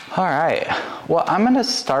All right. Well, I'm going to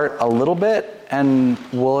start a little bit, and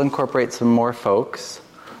we'll incorporate some more folks.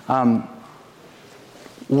 We're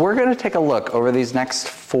going to take a look over these next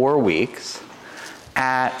 4 weeks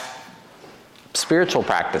at spiritual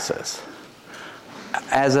practices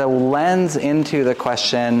as a lens into the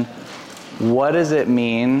question, what does it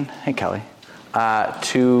mean, hey Kelly,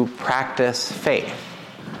 to practice faith?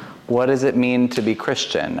 What does it mean to be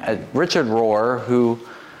Christian? Richard Rohr, who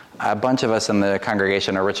a bunch of us in the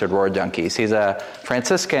congregation are Richard Rohr junkies. He's a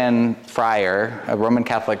Franciscan friar, a Roman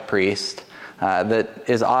Catholic priest, that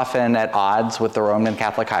is often at odds with the Roman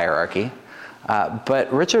Catholic hierarchy.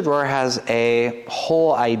 But Richard Rohr has a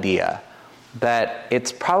whole idea that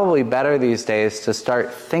it's probably better these days to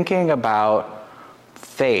start thinking about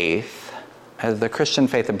faith, as the Christian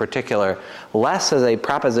faith in particular, less as a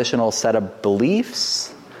propositional set of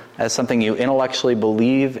beliefs, as something you intellectually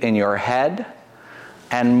believe in your head,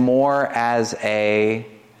 and more as a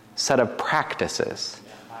set of practices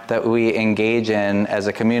that we engage in as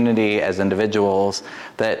a community, as individuals,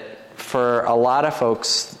 that for a lot of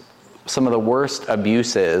folks, some of the worst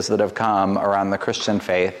abuses that have come around the Christian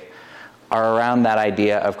faith are around that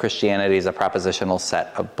idea of Christianity as a propositional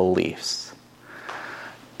set of beliefs.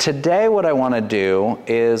 Today, what I want to do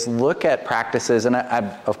is look at practices, and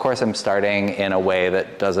of course I'm starting in a way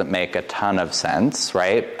that doesn't make a ton of sense,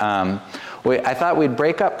 right? I thought we'd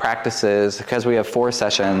break up practices, because we have 4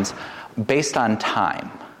 sessions, based on time.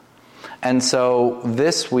 And so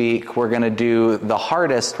this week we're going to do the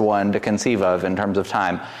hardest one to conceive of in terms of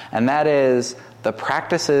time, and that is the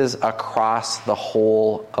practices across the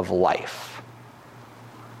whole of life.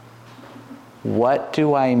 What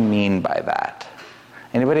do I mean by that?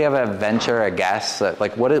 Anybody have a venture, a guess?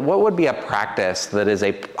 Like what would be a practice that is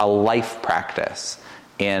a life practice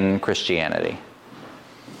in Christianity?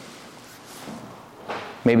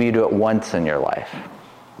 Maybe you do it once in your life.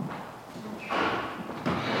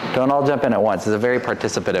 Don't all jump in at once. It's a very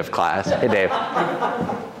participative class. Hey, Dave.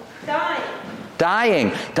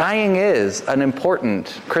 Dying. Dying is an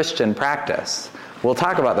important Christian practice. We'll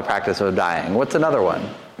talk about the practice of dying. What's another one?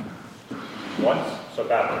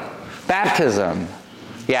 Baptism.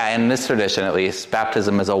 Yeah, in this tradition at least,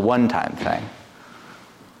 baptism is a one-time thing.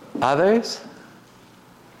 Others?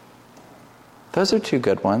 Those are 2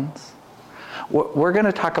 good ones. We're going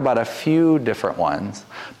to talk about a few different ones.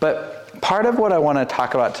 But part of what I want to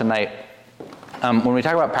talk about tonight, when we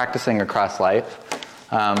talk about practicing across life,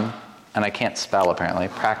 and I can't spell apparently,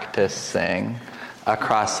 practicing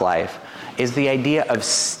across life, is the idea of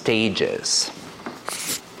stages.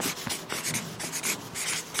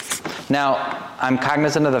 Now, I'm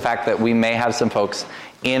cognizant of the fact that we may have some folks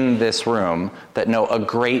in this room that know a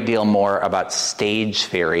great deal more about stage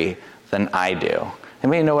theory than I do.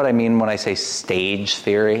 Anybody know what I mean when I say stage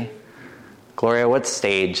theory? Gloria, what's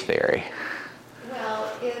stage theory?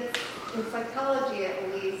 Well, it's, in psychology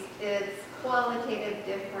at least, it's qualitative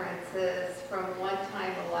differences from one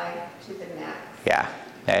time of life to the next.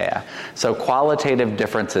 Yeah. So qualitative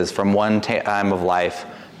differences from one time of life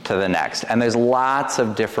to the next. And there's lots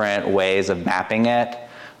of different ways of mapping it.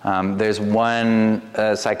 There's one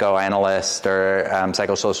psychoanalyst or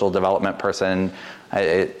psychosocial development person.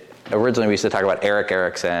 Originally, we used to talk about Erik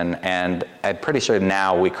Erikson, and I'm pretty sure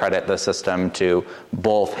now we credit the system to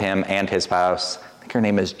both him and his spouse. I think her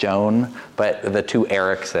name is Joan, but the 2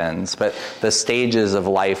 Eriksons. But the stages of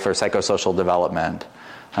life or psychosocial development.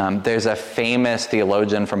 There's a famous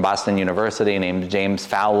theologian from Boston University named James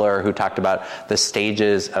Fowler who talked about the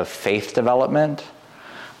stages of faith development.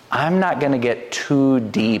 I'm not going to get too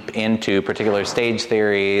deep into particular stage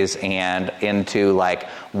theories and into like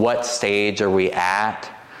what stage are we at.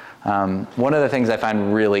 One of the things I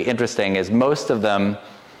find really interesting is most of them,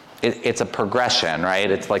 it's a progression, right?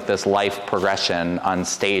 It's like this life progression on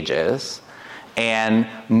stages. And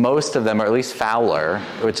most of them, or at least Fowler,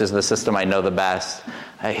 which is the system I know the best,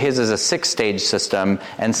 his is a 6-stage system,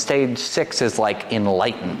 and stage 6 is like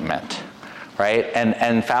enlightenment, right?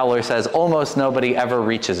 And Fowler says almost nobody ever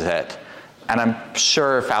reaches it. And I'm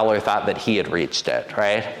sure Fowler thought that he had reached it,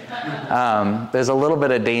 right? There's a little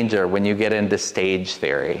bit of danger when you get into stage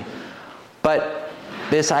theory. But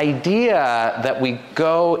this idea that we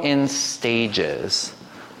go in stages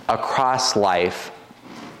across life,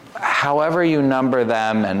 however you number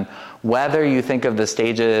them, and whether you think of the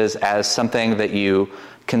stages as something that you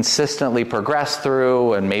consistently progress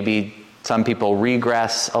through, and maybe some people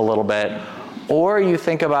regress a little bit, or you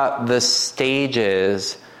think about the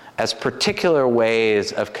stages as particular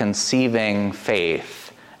ways of conceiving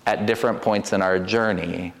faith at different points in our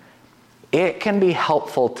journey, it can be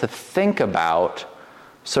helpful to think about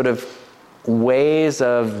sort of ways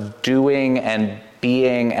of doing and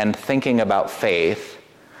being and thinking about faith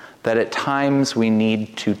that at times we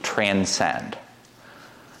need to transcend.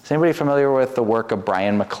 Is anybody familiar with the work of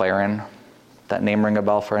Brian McLaren? That name ring a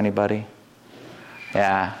bell for anybody?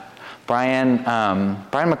 Yeah. Brian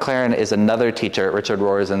McLaren is another teacher at Richard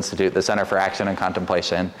Rohr's Institute, the Center for Action and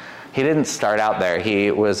Contemplation. He didn't start out there.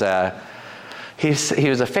 He was a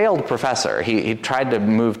failed professor. He tried to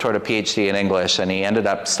move toward a PhD in English, and he ended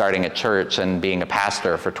up starting a church and being a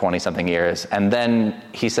pastor for 20-something years. And then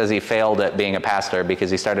he says he failed at being a pastor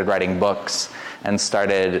because he started writing books and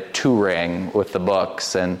started touring with the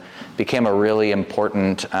books and became a really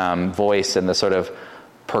important voice in the sort of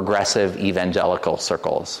progressive evangelical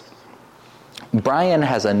circles. Brian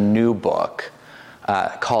has a new book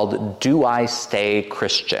called Do I Stay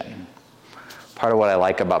Christian? Part of what I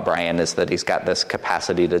like about Brian is that he's got this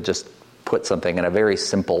capacity to just put something in a very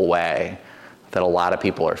simple way that a lot of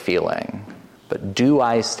people are feeling. But do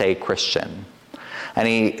I stay Christian? And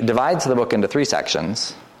he divides the book into 3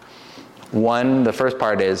 sections. The first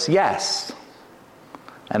part is yes.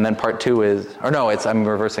 And then part 2 is, I'm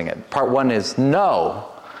reversing it. Part 1 is no.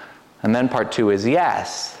 And then part 2 is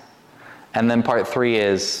yes. And then part 3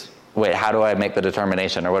 is, how do I make the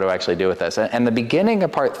determination, or what do I actually do with this? And the beginning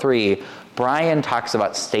of part 3, Brian talks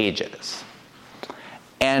about stages.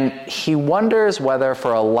 And he wonders whether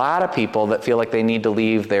for a lot of people that feel like they need to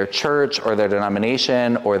leave their church or their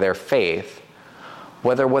denomination or their faith,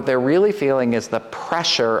 whether what they're really feeling is the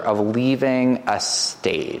pressure of leaving a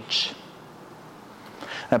stage.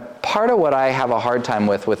 Now, part of what I have a hard time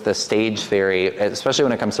with the stage theory, especially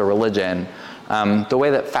when it comes to religion, the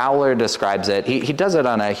way that Fowler describes it, he does it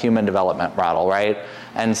on a human development model, right?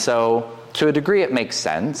 And so to a degree it makes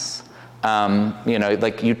sense.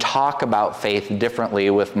 Like you talk about faith differently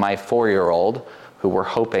with my 4-year-old, who we're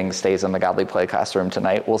hoping stays in the Godly Play classroom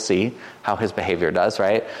tonight. We'll see how his behavior does,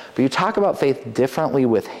 right? But you talk about faith differently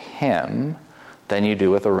with him than you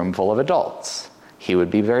do with a room full of adults. He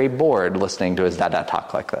would be very bored listening to his dada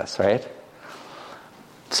talk like this, right?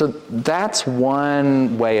 So that's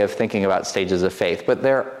one way of thinking about stages of faith. But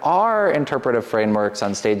there are interpretive frameworks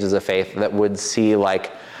on stages of faith that would see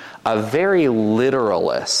like a very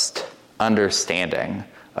literalist understanding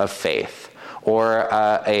of faith, or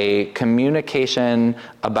a communication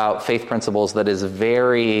about faith principles that is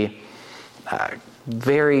very,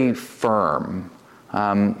 very firm,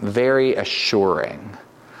 very assuring.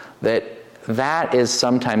 That is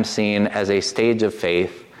sometimes seen as a stage of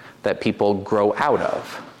faith that people grow out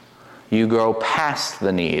of. You grow past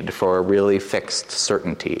the need for really fixed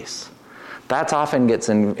certainties. That often gets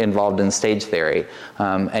involved in stage theory.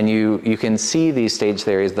 And you can see these stage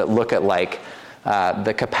theories that look at like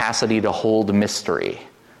the capacity to hold mystery.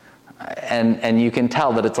 And you can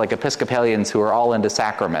tell that it's like Episcopalians who are all into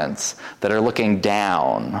sacraments that are looking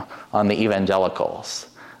down on the evangelicals.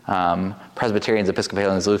 Presbyterians,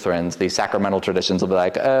 Episcopalians, Lutherans, these sacramental traditions will be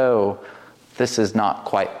like, oh, this is not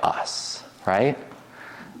quite us, right?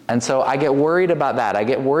 And so I get worried about that. I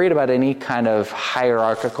get worried about any kind of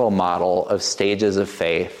hierarchical model of stages of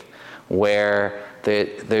faith where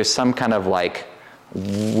there's some kind of like,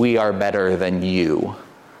 we are better than you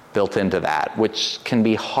built into that, which can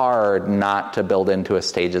be hard not to build into a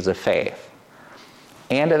stages of faith.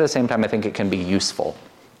 And at the same time, I think it can be useful.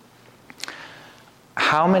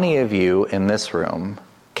 How many of you in this room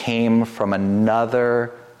came from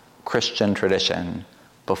another Christian tradition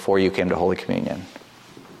before you came to Holy Communion?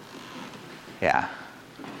 Yeah,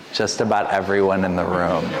 just about everyone in the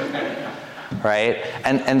room, right?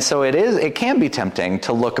 And so it can be tempting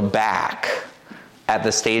to look back at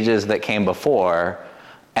the stages that came before,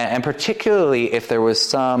 and particularly if there was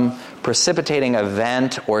some precipitating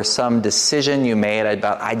event or some decision you made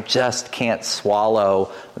about, I just can't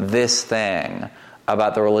swallow this thing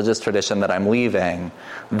about the religious tradition that I'm leaving,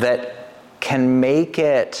 that can make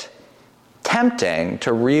it tempting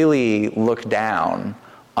to really look down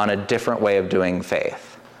on a different way of doing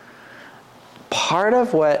faith. Part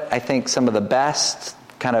of what I think some of the best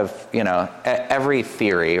kind of, every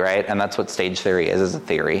theory, right? And that's what stage theory is a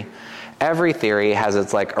theory. Every theory has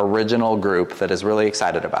its like original group that is really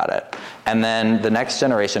excited about it. And then the next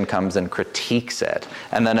generation comes and critiques it.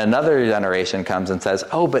 And then another generation comes and says,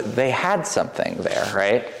 oh, but they had something there,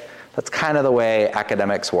 right? That's kind of the way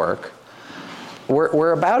academics work.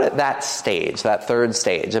 We're about at that stage, that third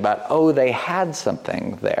stage, about, oh, they had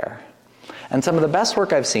something there. And some of the best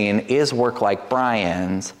work I've seen is work like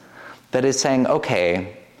Brian's that is saying,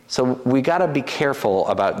 okay, so we got to be careful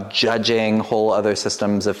about judging whole other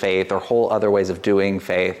systems of faith or whole other ways of doing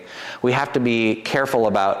faith. We have to be careful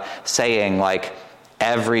about saying, like,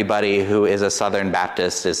 everybody who is a Southern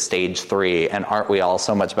Baptist is stage 3, and aren't we all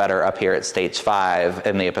so much better up here at stage 5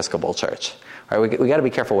 in the Episcopal Church? Right? We got to be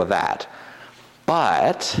careful with that.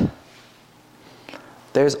 But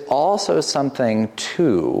there's also something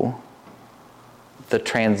to the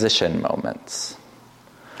transition moments.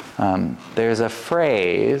 There's a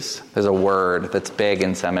phrase, there's a word that's big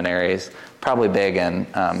in seminaries, probably big in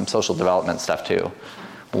social development stuff too.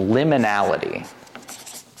 Liminality.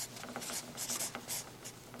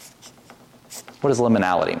 What does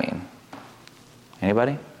liminality mean?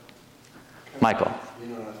 Anybody? Michael.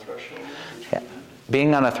 Being on a threshold. Yeah.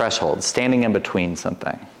 Being on a threshold, standing in between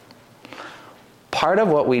something. Part of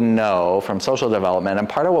what we know from social development and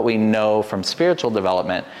part of what we know from spiritual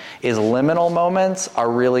development is liminal moments are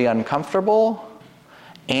really uncomfortable,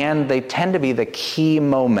 and they tend to be the key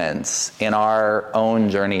moments in our own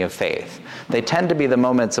journey of faith. They tend to be the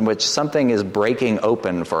moments in which something is breaking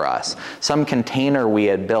open for us. Some container we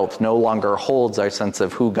had built no longer holds our sense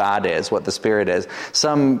of who God is, what the Spirit is.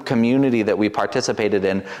 Some community that we participated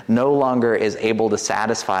in no longer is able to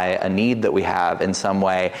satisfy a need that we have in some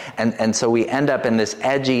way. And so we end up in this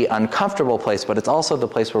edgy, uncomfortable place, but it's also the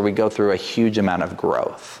place where we go through a huge amount of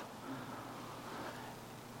growth.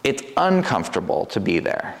 It's uncomfortable to be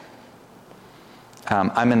there.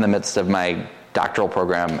 I'm in the midst of my doctoral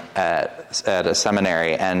program at a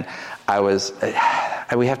seminary, and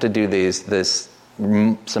we have to do this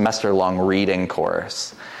semester-long reading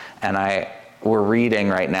course, and we're reading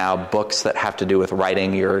right now books that have to do with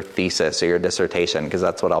writing your thesis or your dissertation, because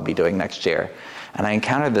that's what I'll be doing next year. And I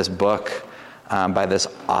encountered this book by this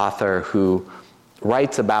author who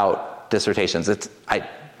writes about dissertations. I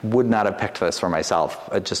would not have picked this for myself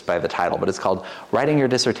just by the title, but it's called Writing Your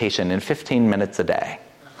Dissertation in 15 Minutes a Day.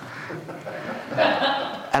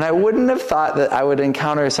 And I wouldn't have thought that I would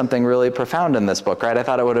encounter something really profound in this book, right? I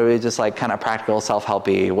thought it would be just like kind of practical,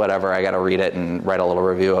 self-helpy, whatever. I got to read it and write a little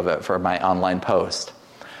review of it for my online post.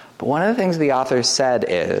 But one of the things the author said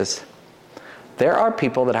is, there are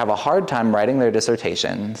people that have a hard time writing their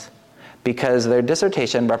dissertations because their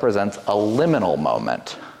dissertation represents a liminal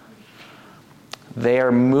moment. They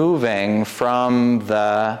are moving from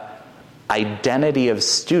the identity of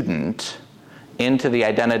student into the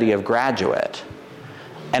identity of graduate.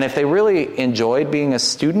 And if they really enjoyed being a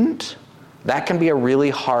student, that can be a really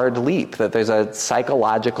hard leap, that there's a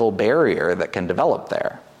psychological barrier that can develop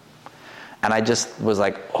there. And I just was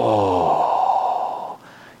like,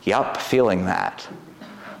 feeling that,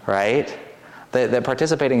 right? That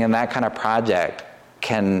participating in that kind of project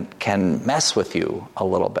can mess with you a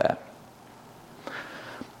little bit.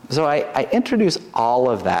 So I introduce all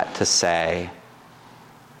of that to say,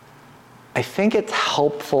 I think it's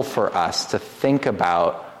helpful for us to think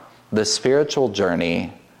about the spiritual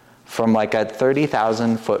journey from like a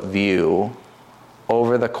 30,000-foot view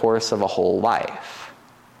over the course of a whole life.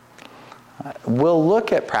 We'll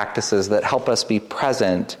look at practices that help us be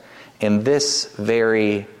present in this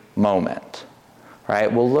very moment, right?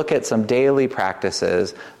 We'll look at some daily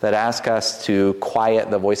practices that ask us to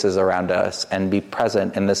quiet the voices around us and be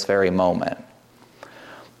present in this very moment.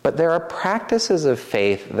 But there are practices of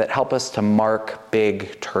faith that help us to mark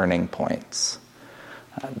big turning points.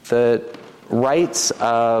 The rites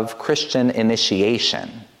of Christian initiation,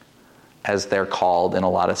 as they're called in a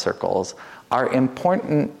lot of circles, are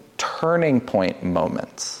important turning point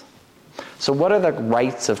moments. So what are the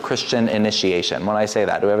rites of Christian initiation? When I say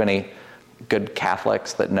that, do we have any good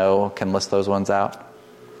Catholics that can list those ones out?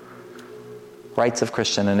 Rites of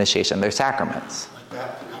Christian initiation. They're sacraments.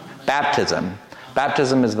 Baptism.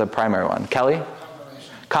 Baptism is the primary one. Kelly?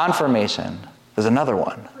 Confirmation. There's another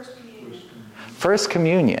one. First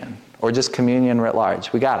communion, or just communion writ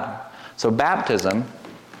large. We got them. So baptism,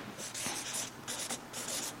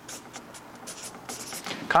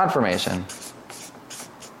 confirmation,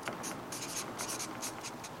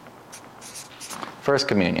 first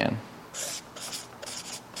communion.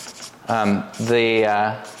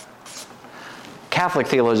 The Catholic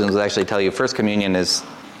theologians would actually tell you First Communion is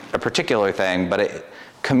a particular thing, but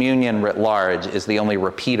communion writ large is the only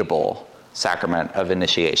repeatable sacrament of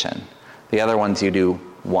initiation. The other ones you do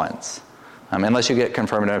once. Unless you get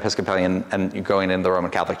confirmed in Episcopalian and you're going into the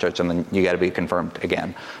Roman Catholic Church, and then you got to be confirmed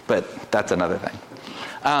again. But that's another thing.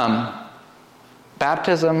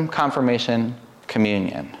 Baptism, confirmation,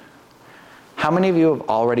 communion. How many of you have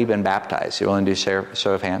already been baptized? You willing to do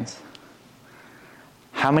show of hands?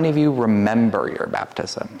 How many of you remember your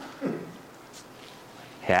baptism?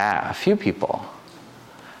 Yeah, a few people.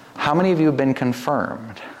 How many of you have been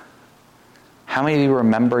confirmed? How many of you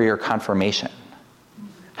remember your confirmation?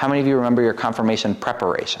 How many of you remember your confirmation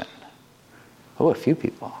preparation? Oh, a few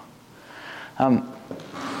people.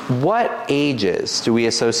 What ages do we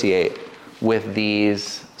associate with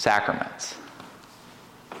these sacraments?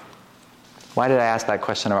 Why did I ask that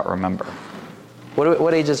question about remember?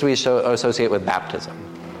 What ages do we associate with baptism?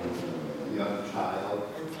 Young child.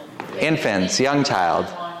 Infants, young child.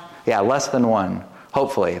 Yeah, less than 1.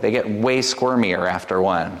 Hopefully. They get way squirmier after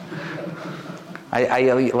 1.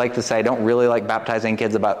 I like to say I don't really like baptizing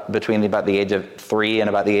kids between about the age of 3 and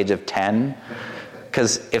about the age of 10.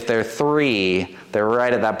 Because if they're 3, they're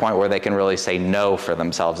right at that point where they can really say no for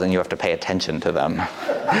themselves and you have to pay attention to them.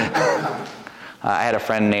 I had a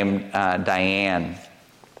friend named Diane,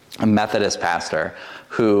 a Methodist pastor,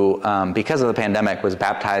 who, because of the pandemic, was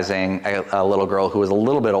baptizing a little girl who was a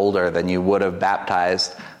little bit older than you would have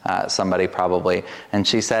baptized somebody probably. And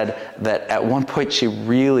she said that at one point she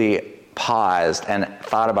really paused and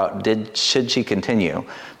thought about should she continue,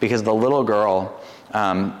 because the little girl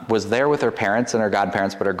was there with her parents and her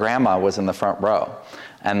godparents, but her grandma was in the front row,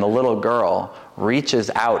 and the little girl reaches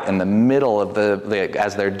out in the middle of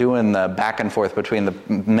as they're doing the back and forth between the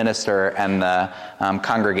minister and the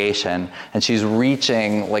congregation, and she's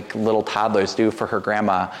reaching like little toddlers do for her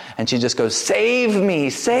grandma, and she just goes, "Save me,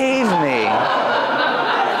 save me."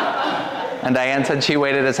 And Diane said she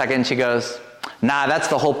waited a second and she goes, "Nah, that's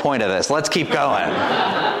the whole point of this. Let's keep going."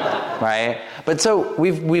 Right? But so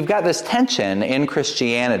we've got this tension in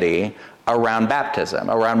Christianity around baptism,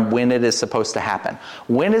 around when it is supposed to happen.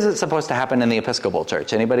 When is it supposed to happen in the Episcopal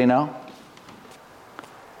Church? Anybody know?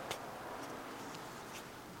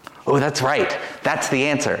 Oh, that's right. That's the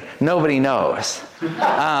answer. Nobody knows.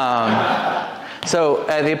 So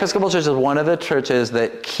the Episcopal Church is one of the churches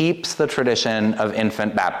that keeps the tradition of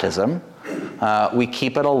infant baptism. We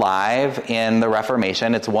keep it alive in the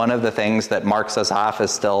Reformation. It's one of the things that marks us off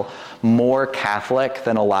as still more Catholic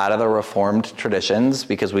than a lot of the Reformed traditions,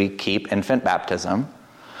 because we keep infant baptism.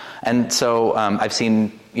 And so I've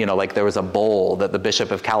seen, like there was a bowl that the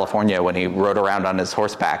Bishop of California, when he rode around on his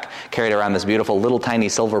horseback, carried around this beautiful little tiny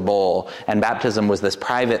silver bowl. And baptism was this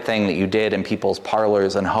private thing that you did in people's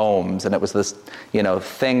parlors and homes. And it was this,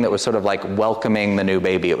 thing that was sort of like welcoming the new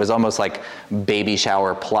baby. It was almost like baby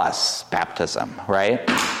shower plus baptism, right?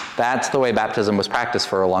 That's the way baptism was practiced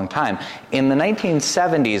for a long time. In the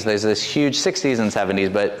 1970s, there's this huge, 60s and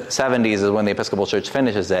 70s, but 70s is when the Episcopal Church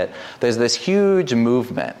finishes it. There's this huge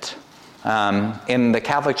movement. In the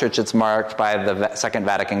Catholic Church, it's marked by the Second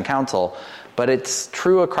Vatican Council, but it's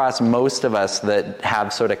true across most of us that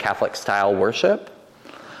have sort of Catholic-style worship.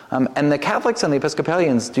 And the Catholics and the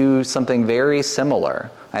Episcopalians do something very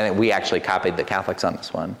similar. I think we actually copied the Catholics on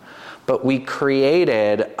this one. But we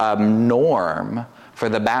created a norm for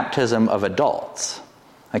the baptism of adults.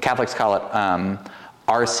 The Catholics call it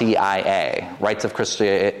RCIA, Rites of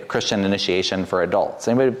Christian Initiation for Adults.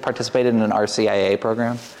 Anybody participated in an RCIA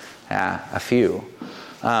program? Yeah, a few.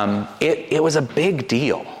 It was a big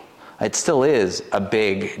deal. It still is a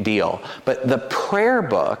big deal. But the prayer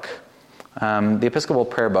book, the Episcopal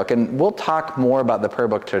prayer book, and we'll talk more about the prayer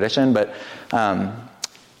book tradition, but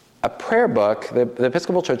a prayer book, the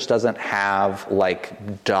Episcopal Church doesn't have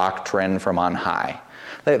like doctrine from on high.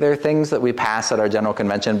 There are things that we pass at our General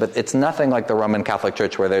Convention, but it's nothing like the Roman Catholic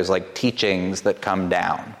Church where there's like teachings that come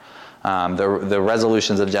down. The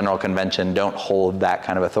resolutions of General Convention don't hold that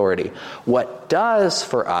kind of authority. What does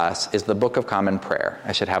for us is the Book of Common Prayer.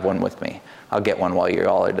 I should have one with me. I'll get one while you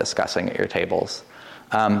all are discussing at your tables.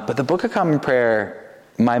 But the Book of Common Prayer,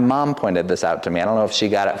 my mom pointed this out to me. I don't know if she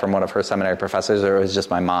got it from one of her seminary professors or it was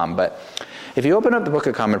just my mom. But if you open up the Book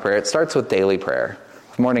of Common Prayer, it starts with daily prayer,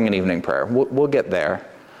 morning and evening prayer. We'll get there.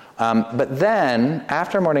 But then,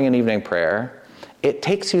 after morning and evening prayer, it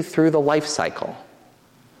takes you through the life cycle.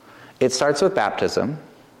 It starts with baptism,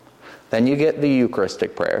 then you get the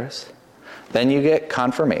Eucharistic prayers, then you get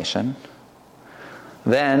confirmation,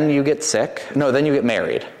 then you get then you get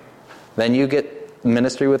married, then you get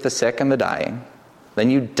ministry with the sick and the dying, then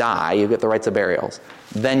you die, you get the rites of burials,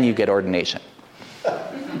 then you get ordination.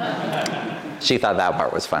 She thought that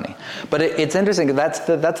part was funny. But it's interesting, that's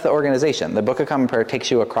the organization. The Book of Common Prayer takes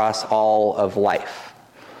you across all of life.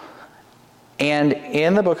 And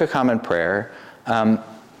in the Book of Common Prayer,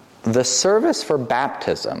 the service for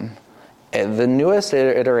baptism, the newest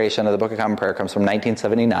iteration of the Book of Common Prayer comes from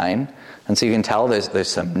 1979. And so you can tell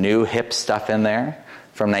there's some new hip stuff in there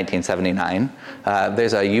from 1979.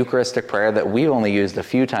 There's a Eucharistic prayer that we've only used a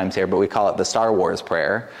few times here, but we call it the Star Wars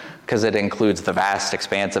prayer, because it includes the vast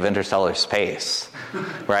expanse of interstellar space,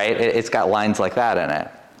 right? It's got lines like that in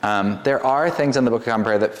it. There are things in the Book of Common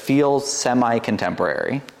Prayer that feel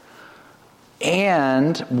semi-contemporary.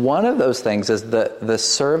 And one of those things is the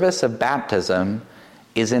service of baptism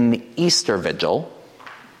is in the Easter Vigil,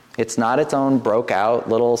 It's not its own broke out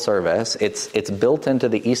little service. It's built into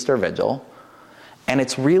the Easter Vigil, and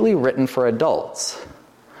it's really written for adults.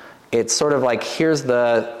 It's sort of like, here's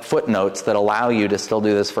the footnotes that allow you to still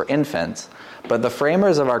do this for infants. But the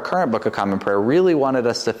framers of our current Book of Common Prayer really wanted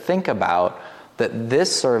us to think about that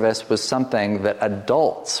this service was something that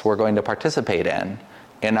adults were going to participate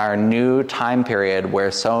in our new time period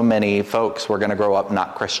where so many folks were going to grow up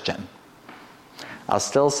not Christian. I'll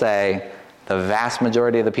still say the vast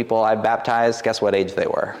majority of the people I've baptized, guess what age they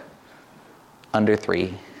were? Under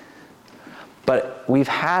 3. But we've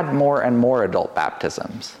had more and more adult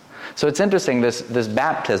baptisms. So it's interesting, this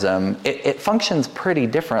baptism, it functions pretty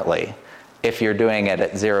differently if you're doing it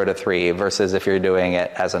at 0 to 3 versus if you're doing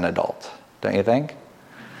it as an adult, don't you think?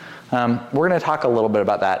 We're going to talk a little bit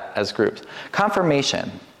about that as groups.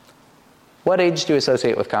 Confirmation. What age do you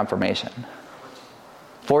associate with confirmation?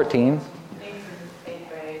 14?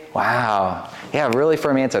 Wow. Yeah, really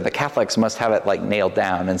firm answer. The Catholics must have it like nailed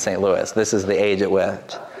down in St. Louis. This is the age at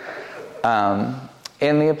which.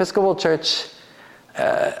 In the Episcopal Church,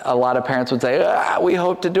 a lot of parents would say, we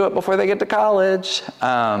hope to do it before they get to college.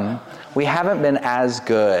 We haven't been as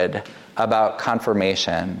good about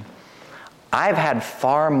confirmation. I've had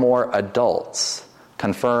far more adults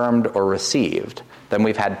confirmed or received than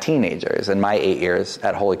we've had teenagers in my 8 years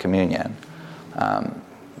at Holy Communion.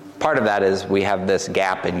 Part of that is we have this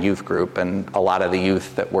gap in youth group, and a lot of the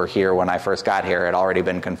youth that were here when I first got here had already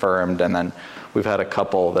been confirmed, and then we've had a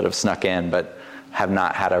couple that have snuck in but have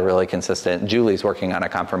not had a really consistent. Julie's working on a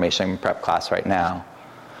confirmation prep class right now.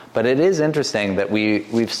 But it is interesting that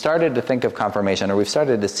we've started to think of confirmation, or we've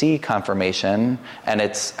started to see confirmation, and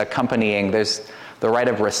it's accompanying, there's the rite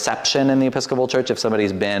of reception in the Episcopal Church if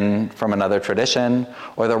somebody's been from another tradition,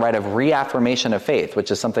 or the rite of reaffirmation of faith,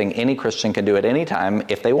 which is something any Christian can do at any time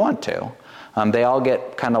if they want to. They all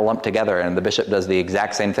get kind of lumped together, and the bishop does the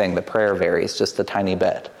exact same thing. The prayer varies just a tiny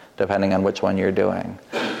bit, depending on which one you're doing.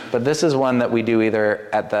 But this is one that we do either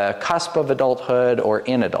at the cusp of adulthood or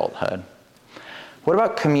in adulthood. What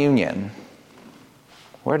about communion?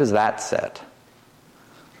 Where does that sit?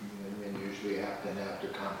 Communion usually happen after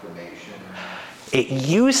confirmation. It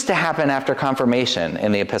used to happen after confirmation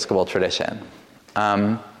in the Episcopal tradition.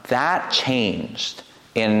 That changed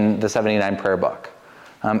in the 79 prayer book.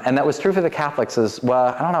 And that was true for the Catholics as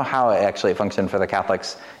well. I don't know how it actually functioned for the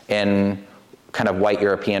Catholics in kind of white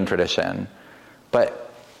European tradition.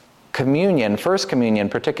 But communion, First Communion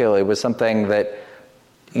particularly, was something that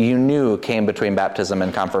you knew came between baptism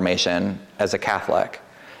and confirmation as a Catholic.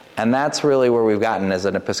 And that's really where we've gotten as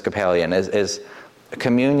an Episcopalian, is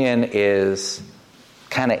communion is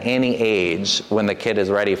kind of any age when the kid is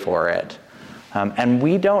ready for it. And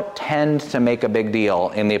we don't tend to make a big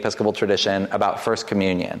deal in the Episcopal tradition about First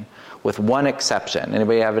Communion, with one exception.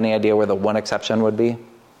 Anybody have any idea where the one exception would be?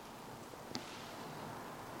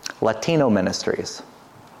 Latino ministries.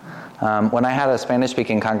 When I had a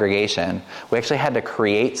Spanish-speaking congregation, we actually had to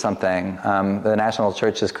create something. The National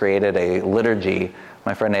Church has created a liturgy.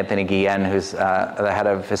 My friend Anthony Guillen, who's the head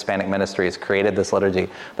of Hispanic Ministries, created this liturgy,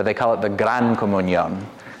 but they call it the Gran Comunión.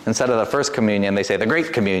 Instead of the First Communion, they say the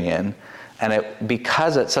Great Communion. And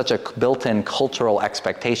because it's such a built-in cultural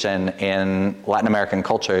expectation in Latin American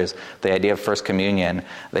cultures, the idea of First Communion,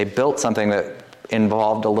 they built something that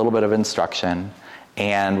involved a little bit of instruction,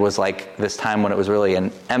 and was like this time when it was really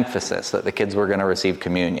an emphasis that the kids were going to receive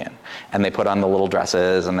communion. And they put on the little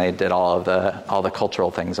dresses, and they did all the cultural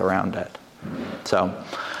things around it. So,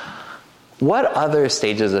 what other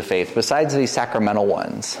stages of faith, besides these sacramental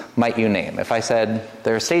ones, might you name? If I said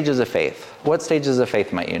there are stages of faith, what stages of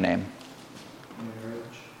faith might you name?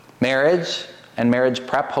 Marriage, and marriage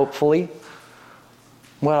prep, hopefully.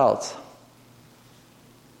 What else?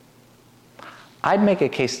 I'd make a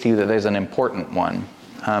case to you that there's an important one,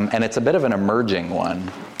 and it's a bit of an emerging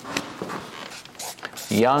one.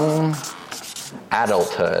 Young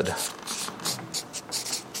adulthood.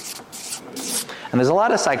 And there's a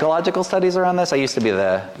lot of psychological studies around this. I used to be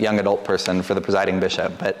the young adult person for the presiding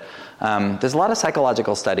bishop, but there's a lot of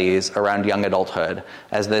psychological studies around young adulthood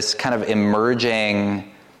as this kind of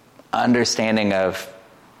emerging understanding of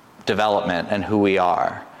development and who we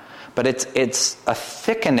are. But it's a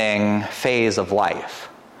thickening phase of life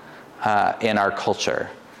in our culture.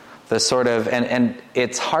 The sort of, and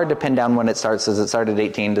it's hard to pin down when it starts. Does it start at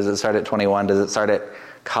 18? Does it start at 21? Does it start at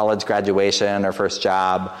college graduation or first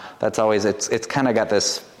job? That's always, it's kind of got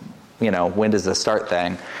this, when does this start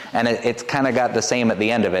thing? And it's kind of got the same at the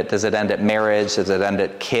end of it. Does it end at marriage? Does it end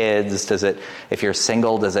at kids? If you're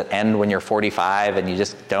single, does it end when you're 45 and you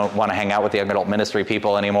just don't want to hang out with the young adult ministry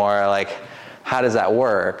people anymore? Like, how does that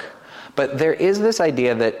work? But there is this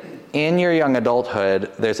idea that in your young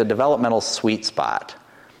adulthood, there's a developmental sweet spot.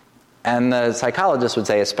 And the psychologist would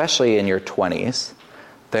say, especially in your 20s,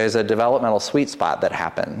 there's a developmental sweet spot that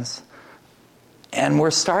happens. And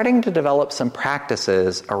we're starting to develop some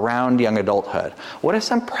practices around young adulthood. What are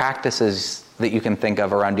some practices that you can think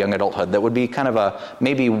of around young adulthood that would be kind of a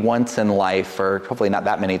maybe once in life, or hopefully not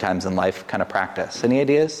that many times in life, kind of practice? Any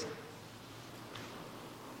ideas?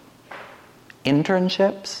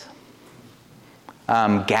 Internships?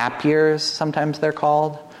 Gap years, sometimes they're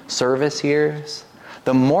called. Service years.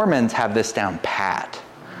 The Mormons have this down pat,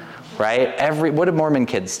 right? What do Mormon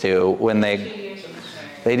kids do when they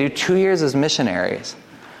do 2 years as missionaries?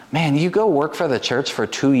 Man, you go work for the church for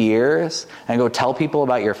 2 years and go tell people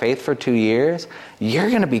about your faith for 2 years, you're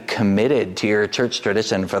going to be committed to your church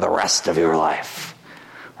tradition for the rest of your life,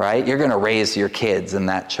 right? You're going to raise your kids in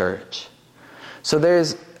that church. So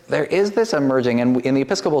there is this emerging, and in the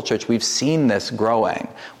Episcopal Church, we've seen this growing.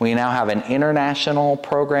 We now have an international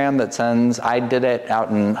program that sends, I did it out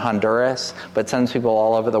in Honduras, but sends people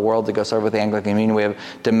all over the world to go serve with the Anglican Communion. We have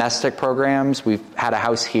domestic programs. We've had a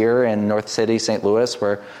house here in North City, St. Louis,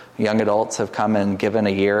 where young adults have come and given a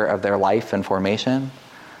year of their life in formation.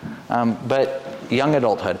 But young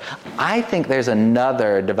adulthood, I think there's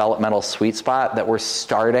another developmental sweet spot that we're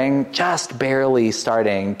just barely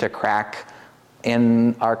starting to crack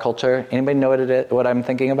in our culture. Anybody know what I'm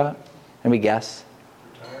thinking about? Anybody guess?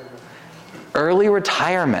 Early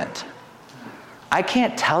retirement. I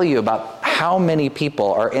can't tell you about how many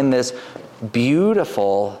people are in this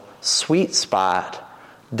beautiful sweet spot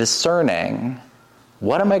discerning,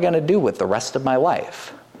 what am I going to do with the rest of my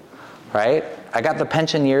life? Right? I got the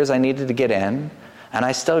pension years I needed to get in, and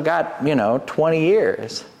I still got, 20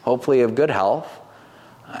 years, hopefully of good health.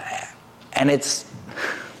 And I'll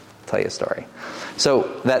tell you a story.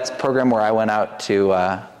 So that's a program where I went out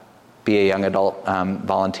to be a young adult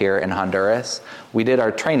volunteer in Honduras. We did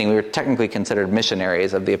our training. We were technically considered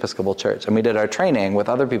missionaries of the Episcopal Church. And we did our training with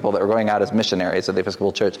other people that were going out as missionaries of the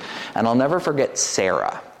Episcopal Church. And I'll never forget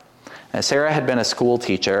Sarah. And Sarah had been a school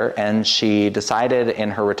teacher, and she decided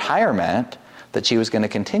in her retirement that she was going to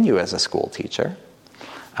continue as a school teacher.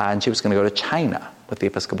 And she was going to go to China with the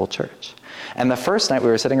Episcopal Church. And the first night we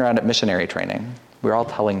were sitting around at missionary training, we were all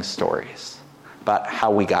telling stories about how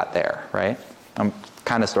we got there, right?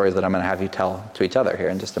 Kind of stories that I'm going to have you tell to each other here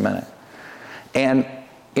in just a minute. And,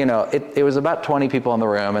 it was about 20 people in the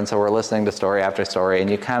room, and so we're listening to story after story, and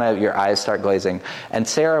your eyes start glazing. And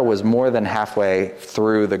Sarah was more than halfway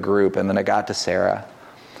through the group, and then it got to Sarah.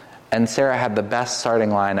 And Sarah had the best starting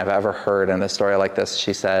line I've ever heard in a story like this.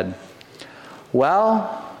 She said,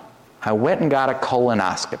 "Well, I went and got a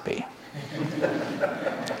colonoscopy."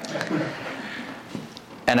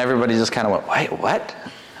 And everybody just kind of went, "Wait, what?"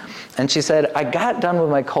 And she said, "I got done with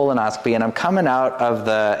my colonoscopy, and I'm coming out of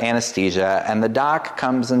the anesthesia, and the doc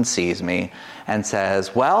comes and sees me and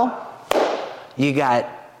says, 'Well, you got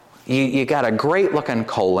a great-looking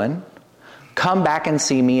colon. Come back and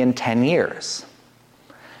see me in 10 years.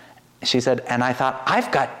 She said, and I thought, I've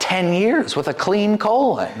got 10 years with a clean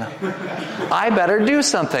colon. I better do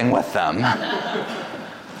something with them.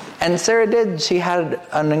 And Sarah did. She had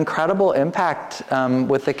an incredible impact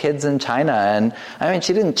with the kids in China. And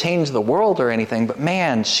she didn't change the world or anything, but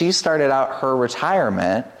man, she started out her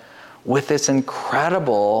retirement with this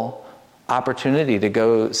incredible opportunity to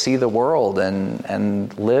go see the world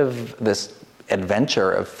and live this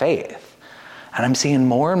adventure of faith. And I'm seeing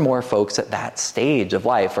more and more folks at that stage of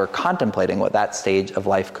life or contemplating what that stage of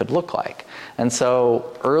life could look like. And so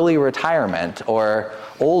early retirement or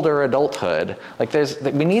older adulthood,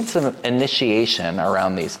 we need some initiation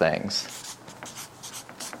around these things.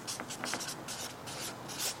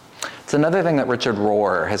 It's another thing that Richard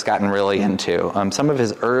Rohr has gotten really into. Some of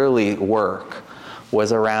his early work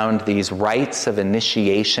was around these rites of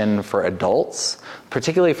initiation for adults,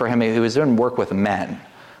 particularly for him, he was doing work with men.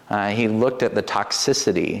 He looked at the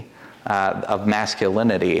toxicity of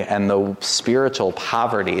masculinity and the spiritual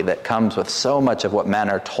poverty that comes with so much of what men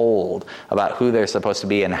are told about who they're supposed to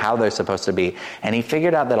be and how they're supposed to be. And he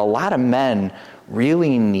figured out that a lot of men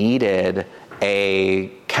really needed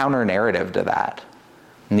a counter-narrative to that,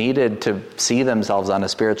 needed to see themselves on a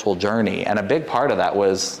spiritual journey. And a big part of that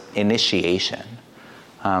was initiation,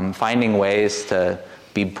 finding ways to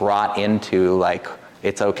be brought into,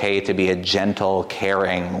 it's okay to be a gentle,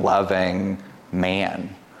 caring, loving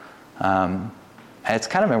man. And it's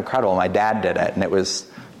kind of incredible. My dad did it, and it was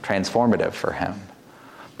transformative for him.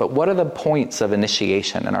 But what are the points of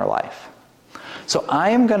initiation in our life? So I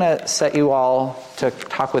am going to set you all to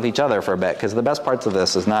talk with each other for a bit, because the best parts of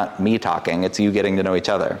this is not me talking, it's you getting to know each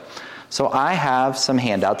other. So I have some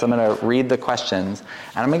handouts. I'm going to read the questions,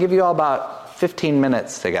 and I'm going to give you all about 15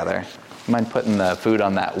 minutes together. Mind putting the food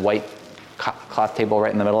on that white cloth table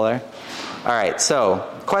right in the middle there? All right, so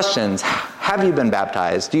questions. Have you been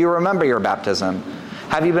baptized? Do you remember your baptism?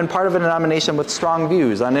 Have you been part of a denomination with strong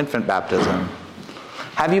views on infant baptism?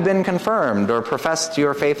 Have you been confirmed or professed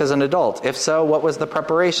your faith as an adult? If so, what was the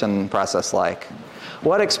preparation process like?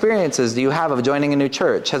 What experiences do you have of joining a new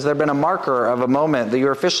church? Has there been a marker of a moment that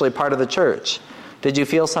you're officially part of the church? Did you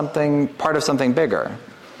feel part of something bigger?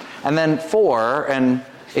 And then 4, and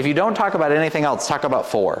if you don't talk about anything else, talk about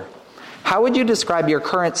 4. How would you describe your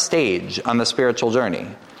current stage on the spiritual journey?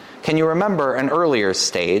 Can you remember an earlier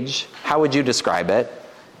stage? How would you describe it?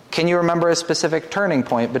 Can you remember a specific turning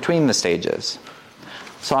point between the stages?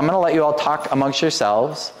 So I'm going to let you all talk amongst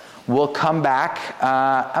yourselves. We'll come back.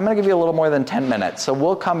 I'm going to give you a little more than 10 minutes. So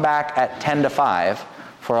we'll come back at 10 to 5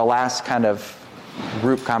 for a last kind of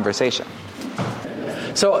group conversation.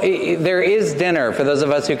 So there is dinner for those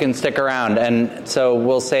of us who can stick around. And so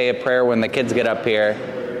we'll say a prayer when the kids get up here.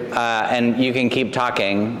 And you can keep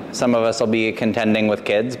talking. Some of us will be contending with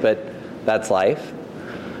kids, but that's life.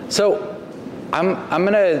 So I'm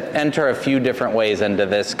going to enter a few different ways into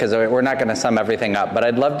this because we're not going to sum everything up. But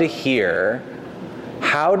I'd love to hear,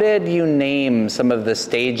 how did you name some of the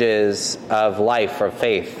stages of life or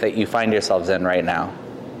faith that you find yourselves in right now?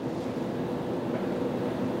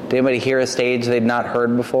 Did anybody hear a stage they'd not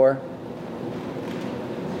heard before?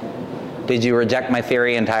 Did you reject my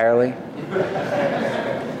theory entirely?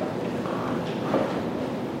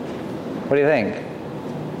 What do you think?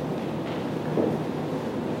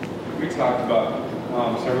 We talked about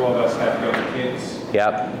several of us have young kids.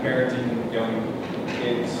 Yep. Parenting young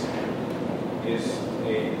kids is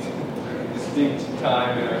a distinct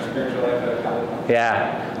time in our spiritual life, I feel.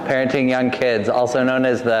 Yeah. Parenting young kids, also known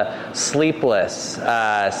as the sleepless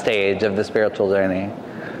stage of the spiritual journey.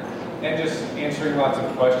 And just answering lots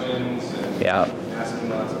of questions and Yep. asking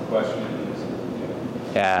lots of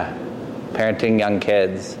questions. Yeah. Parenting young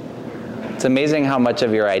kids. It's amazing how much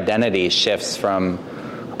of your identity shifts from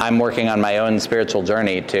I'm working on my own spiritual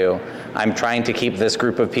journey to I'm trying to keep this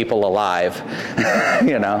group of people alive,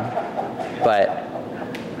 you know. But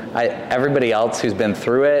everybody else who's been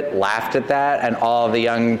through it laughed at that, and all the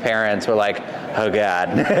young parents were like, oh God.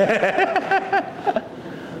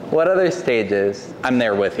 What other stages? I'm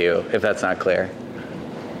there with you, if that's not clear.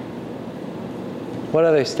 What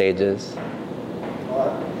other stages?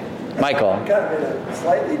 Michael. I'm kind of in a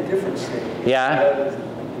slightly different stage. Yeah?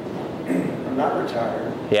 I'm not retired.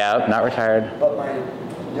 Yeah, not retired. But my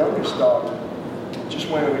youngest daughter just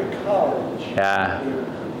went away to college Yeah. in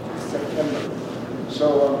September.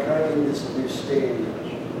 So I'm kind of in this new stage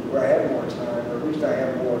where I have more time, or at least I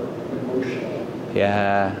have more emotional.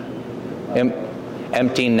 Yeah.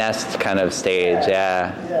 Empty nest kind of stage,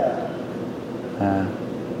 yeah. Yeah.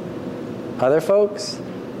 Other folks?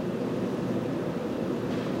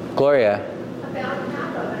 Gloria. About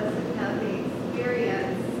half of us have had the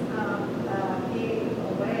experience of being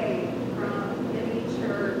away from any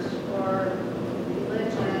church or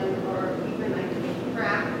religion or even, I think,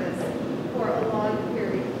 practice for a long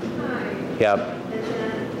period of time. Yep. And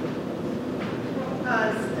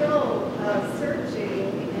then still searching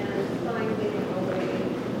and finding a way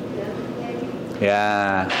in faith.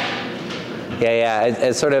 Yeah. Yeah.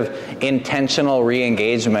 It's sort of intentional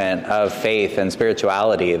re-engagement of faith and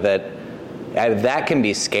spirituality that can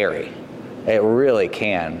be scary. It really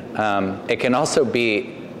can. It can also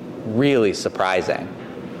be really surprising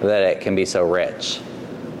that it can be so rich.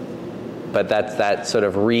 But that's that sort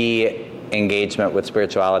of re-engagement with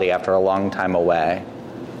spirituality after a long time away.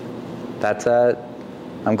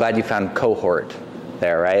 I'm glad you found cohort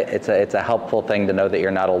there, right? It's a helpful thing to know that you're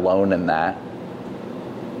not alone in that.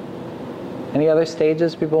 Any other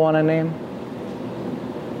stages people want to name?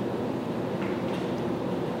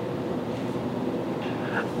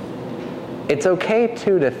 It's okay,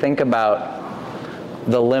 too, to think about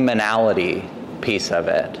the liminality piece of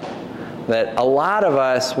it. That a lot of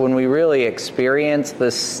us, when we really experience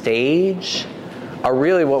this stage, are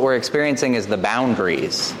really what we're experiencing is the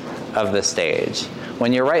boundaries of the stage.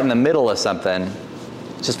 When you're right in the middle of something,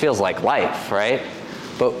 it just feels like life, right?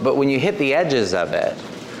 But when you hit the edges of it,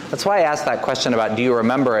 that's why I asked that question about, do you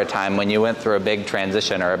remember a time when you went through a big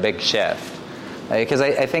transition or a big shift? Because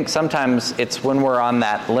I think sometimes it's when we're on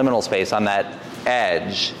that liminal space, on that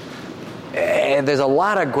edge, there's a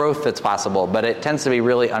lot of growth that's possible, but it tends to be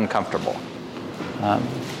really uncomfortable.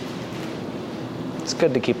 It's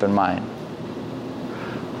good to keep in mind.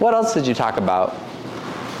 What else did you talk about?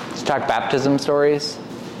 Did you talk baptism stories?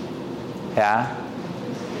 Yeah?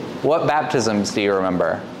 What baptisms do you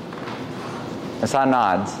remember? I saw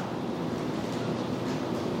nods.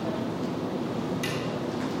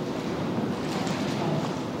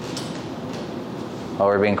 Oh,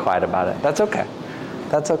 we're being quiet about it. That's okay.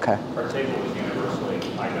 That's okay. Our table was universally,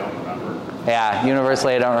 I don't remember. Yeah,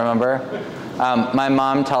 universally I don't remember. My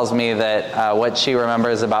mom tells me that what she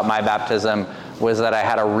remembers about my baptism was that I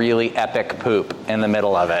had a really epic poop in the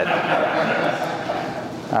middle of it.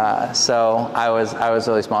 So I was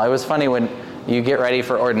really small. It was funny when you get ready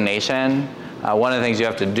for ordination. One of the things you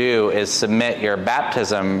have to do is submit your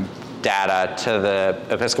baptism data to the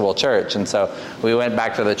Episcopal Church. And so we went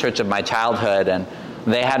back to the church of my childhood, and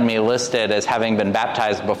they had me listed as having been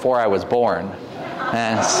baptized before I was born.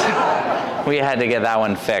 And so we had to get that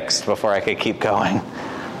one fixed before I could keep going.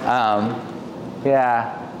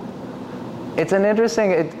 Yeah. It's an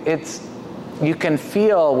interesting, it's you can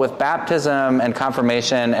feel with baptism and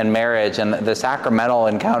confirmation and marriage and the sacramental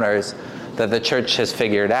encounters that the church has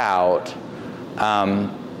figured out,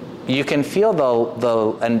 you can feel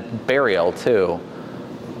the and burial too,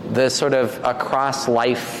 the sort of across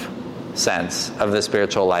life sense of the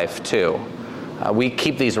spiritual life too. We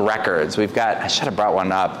keep these records. We've got, I should have brought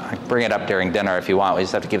one up. I can bring it up during dinner if you want. We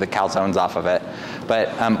just have to keep the calzones off of it.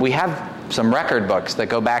 But we have some record books that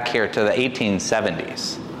go back here to the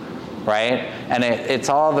 1870s, right? And it's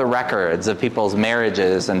all the records of people's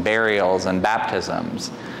marriages and burials and baptisms.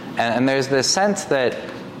 And there's this sense that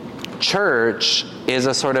church is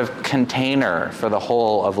a sort of container for the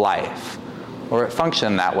whole of life, or it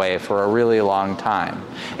functioned that way for a really long time.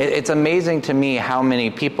 It's amazing to me how many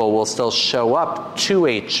people will still show up to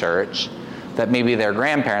a church that maybe their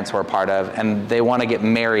grandparents were a part of, and they want to get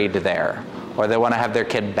married there, or they want to have their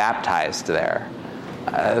kid baptized there.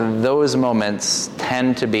 Those moments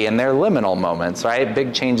tend to be, and they're liminal moments, right?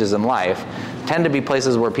 Big changes in life tend to be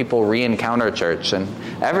places where people re-encounter church, and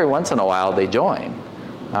every once in a while they join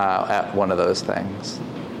at one of those things.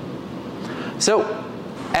 So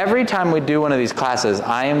every time we do one of these classes,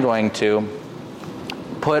 I am going to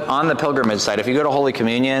put on the pilgrimage site, if you go to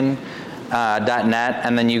holycommunion.net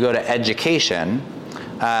and then you go to education,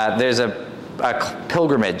 there's a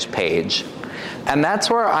pilgrimage page. And that's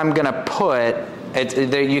where I'm going to put,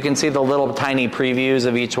 you can see the little tiny previews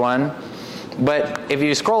of each one. But if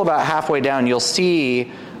you scroll about halfway down, you'll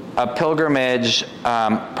see a pilgrimage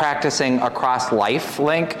practicing across life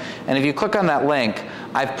link. And if you click on that link,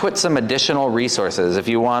 I've put some additional resources if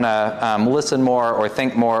you want to listen more or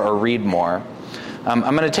think more or read more. I'm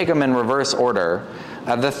going to take them in reverse order.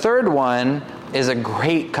 The third one is a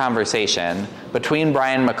great conversation between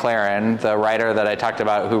Brian McLaren, the writer that I talked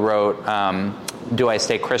about who wrote Do I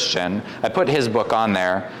Stay Christian? I put his book on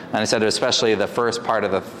there, and I said especially the first part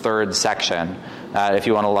of the third section, if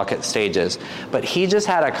you want to look at stages. But he just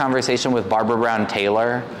had a conversation with Barbara Brown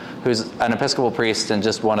Taylor, who's an Episcopal priest and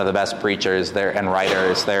just one of the best preachers there and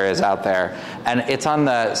writers there is out there. And it's on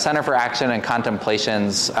the Center for Action and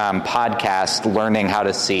Contemplation's podcast, Learning How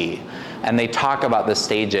to See. And they talk about the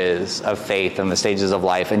stages of faith and the stages of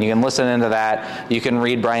life. And you can listen into that. You can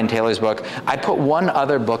read Brian Taylor's book. I put one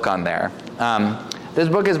other book on there. This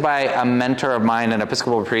book is by a mentor of mine, an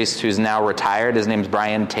Episcopal priest who's now retired. His name's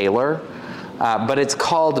Brian Taylor. But it's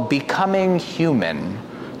called Becoming Human,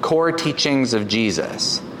 Core Teachings of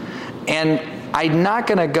Jesus. And I'm not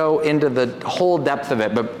going to go into the whole depth of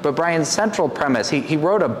it, but Brian's central premise, he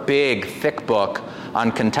wrote a big, thick book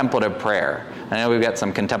on contemplative prayer. I know we've got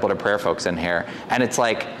some contemplative prayer folks in here, and it's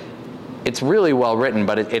really well written,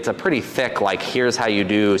 but it's a pretty thick, here's how you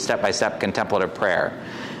do step-by-step contemplative prayer.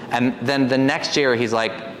 And then the next year, he's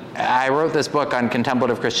like, I wrote this book on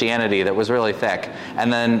contemplative Christianity that was really thick,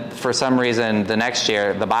 and then for some reason, the next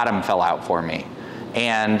year, the bottom fell out for me.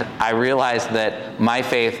 And I realized that my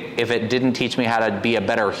faith, if it didn't teach me how to be a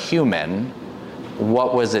better human,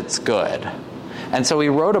 what was its good? And so he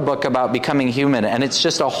wrote a book about becoming human, and it's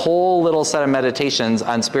just a whole little set of meditations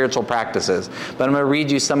on spiritual practices. But I'm going to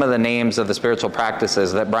read you some of the names of the spiritual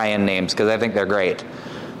practices that Brian names, because I think they're great.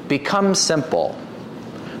 Become simple.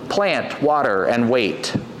 Plant, water, and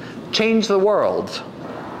wait. Change the world.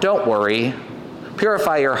 Don't worry.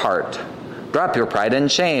 Purify your heart. Drop your pride and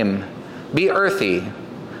shame. Be earthy.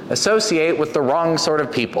 Associate with the wrong sort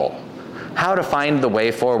of people. How to find the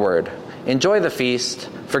way forward. Enjoy the feast.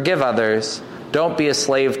 Forgive others. Don't be a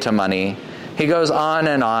slave to money. He goes on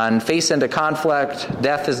and on. Face into conflict.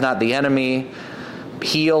 Death is not the enemy.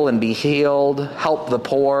 Heal and be healed. Help the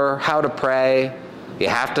poor. How to pray. You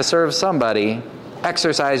have to serve somebody.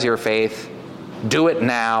 Exercise your faith. Do it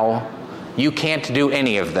now. You can't do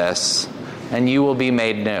any of this, and you will be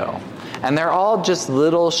made new. And they're all just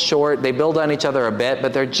little short, they build on each other a bit,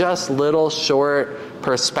 but they're just little short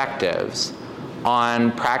perspectives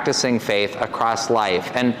on practicing faith across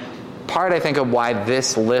life. And part, I think, of why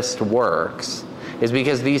this list works is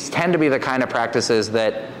because these tend to be the kind of practices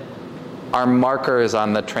that are markers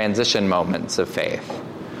on the transition moments of faith.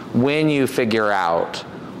 When you figure out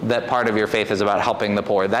that part of your faith is about helping the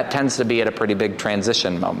poor, that tends to be at a pretty big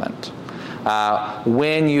transition moment.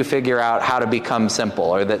 When you figure out how to become simple,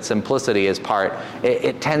 or that simplicity is part,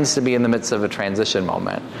 it tends to be in the midst of a transition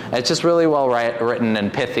moment. It's just really well written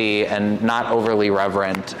and pithy and not overly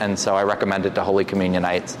reverent, and so I recommend it to Holy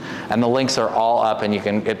Communionites. And the links are all up, and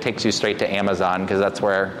it takes you straight to Amazon, because that's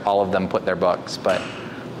where all of them put their books, but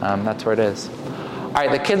that's where it is. All right,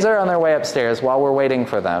 the kids are on their way upstairs. While we're waiting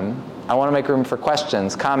for them, I want to make room for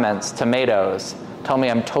questions, comments, tomatoes. Tell me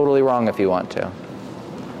I'm totally wrong if you want to.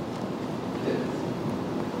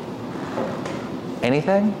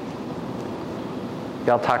 Anything?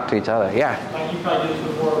 Y'all talk to each other. Yeah. You probably did this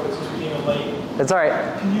before, but since we came in late. It's all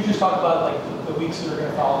right. Can you just talk about the weeks that are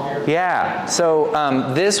going to follow here? Yeah.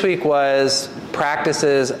 So this week was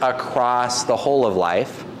practices across the whole of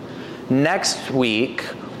life. Next week,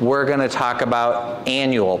 we're going to talk about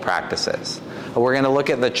annual practices. We're going to look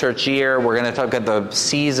at the church year. We're going to look at the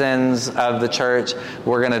seasons of the church.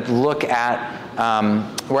 We're going to look at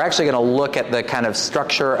we're actually going to look at the kind of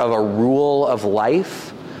structure of a rule of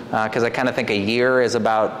life, because I kind of think a year is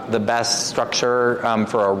about the best structure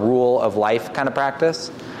for a rule of life kind of practice.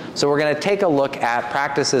 So we're going to take a look at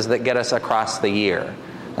practices that get us across the year.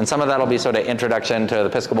 And some of that will be sort of introduction to the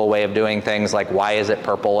Episcopal way of doing things, like why is it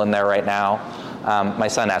purple in there right now? My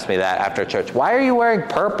son asked me that after church. Why are you wearing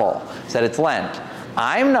purple? I said, it's Lent.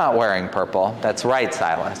 I'm not wearing purple. That's right,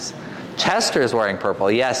 Silas. Chester's wearing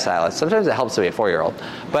purple. Yes, Silas. Sometimes it helps to be a 4-year-old.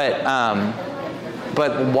 But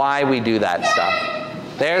why we do that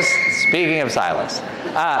stuff. There's, speaking of Silas.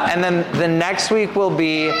 And then the next week will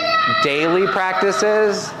be daily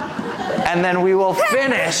practices. And then we will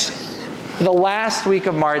finish, the last week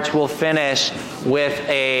of March, we'll finish with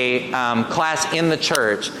a class in the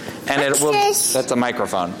church. And it will, that's a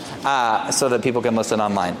microphone, so that people can listen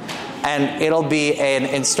online. And it'll be an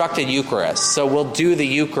instructed Eucharist. So we'll do the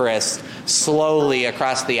Eucharist slowly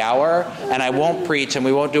across the hour, and I won't preach and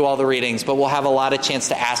we won't do all the readings, but we'll have a lot of chance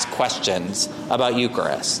to ask questions about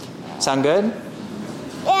Eucharist. Sound good?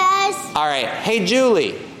 Yes. All right. Hey,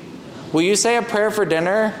 Julie, will you say a prayer for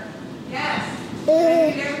dinner?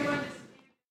 Yes.